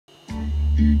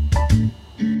Hi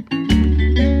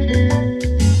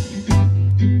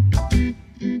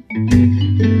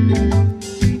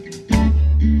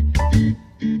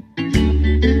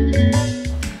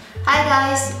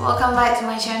guys, welcome back to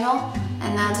my channel,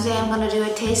 and today I'm gonna do a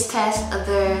taste test of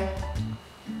the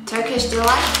Turkish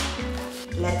Delight.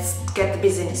 Let's get the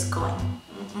business going.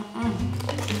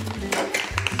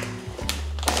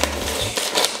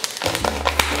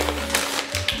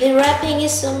 The wrapping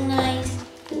is so nice.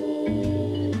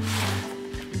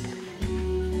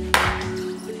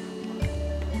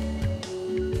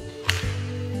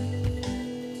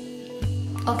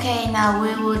 Okay, now we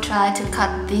will try to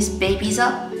cut these babies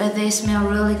up, but they smell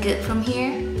really good from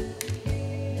here.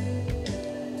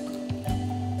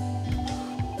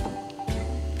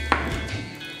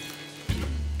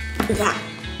 Yeah.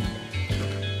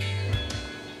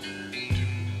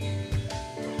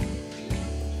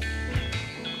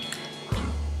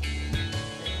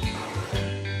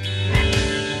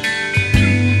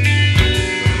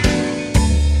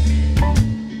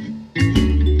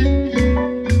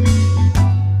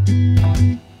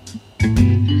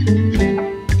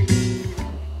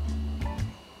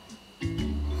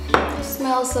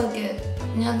 Smells so good.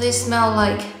 You know, they smell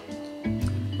like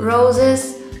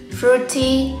roses,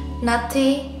 fruity,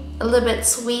 nutty, a little bit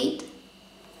sweet.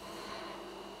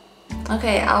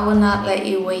 Okay, I will not let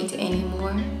you wait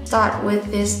anymore. Start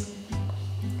with this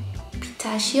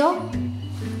pistachio,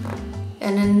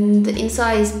 and then the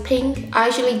inside is pink. I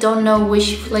actually don't know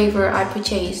which flavor I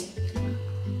purchased.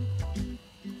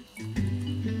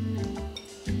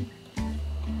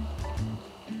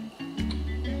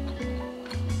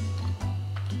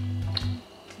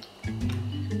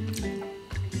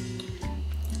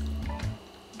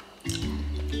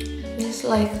 It's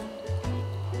like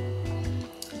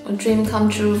a dream come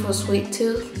true for sweet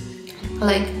tooth.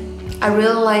 Like, I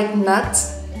really like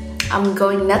nuts. I'm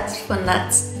going nuts for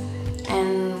nuts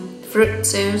and fruit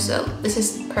too, so this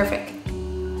is perfect.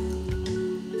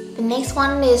 The next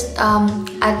one is,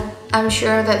 I'm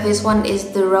sure that this one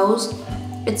is the rose.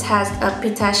 It has a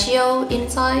pistachio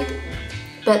inside,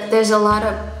 but there's a lot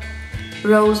of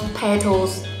rose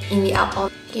petals in the apple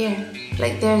here.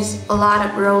 Like, there's a lot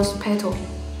of rose petals.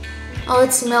 Oh,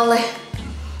 it smells like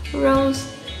rose.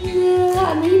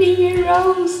 I'm eating a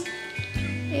rose.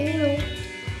 Ew.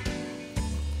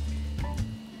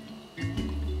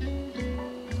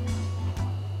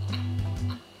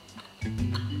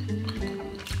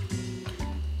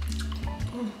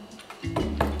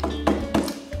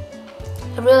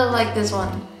 I really like this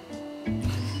one.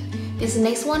 This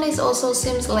next one is also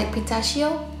seems like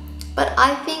pistachio, but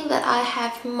I think that I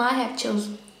might have chose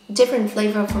different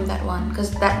flavor from that one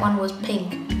because that one was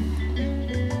pink.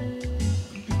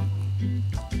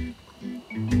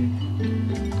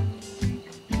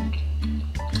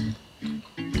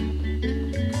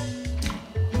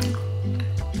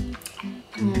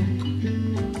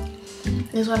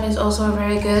 This one is also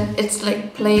very good. It's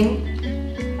like plain.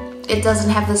 It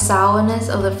doesn't have the sourness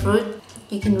of the fruit.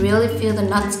 You can really feel the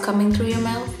nuts coming through your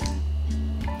mouth.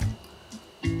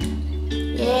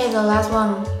 Yeah, the last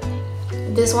one.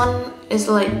 This one is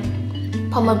like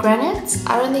pomegranates.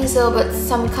 I don't think so, but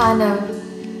some kind of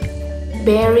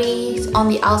berries on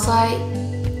the outside.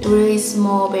 Really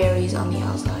small berries on the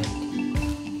outside.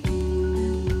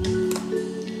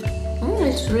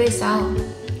 It's really sour.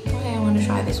 Okay, I want to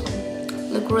try this one.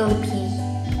 Look really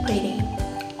pretty.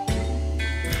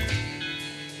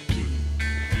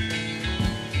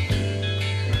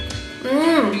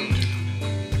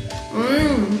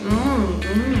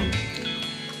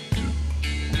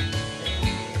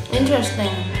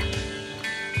 Interesting.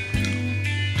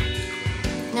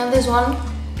 Now this one,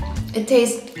 it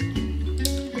tastes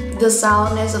the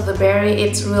sourness of the berry.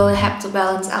 It's really have to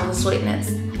balance out the sweetness.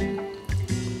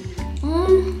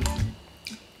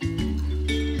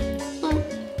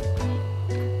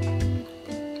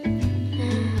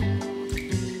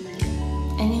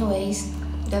 Anyways,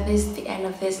 that is the end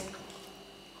of this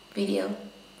video.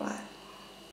 Bye.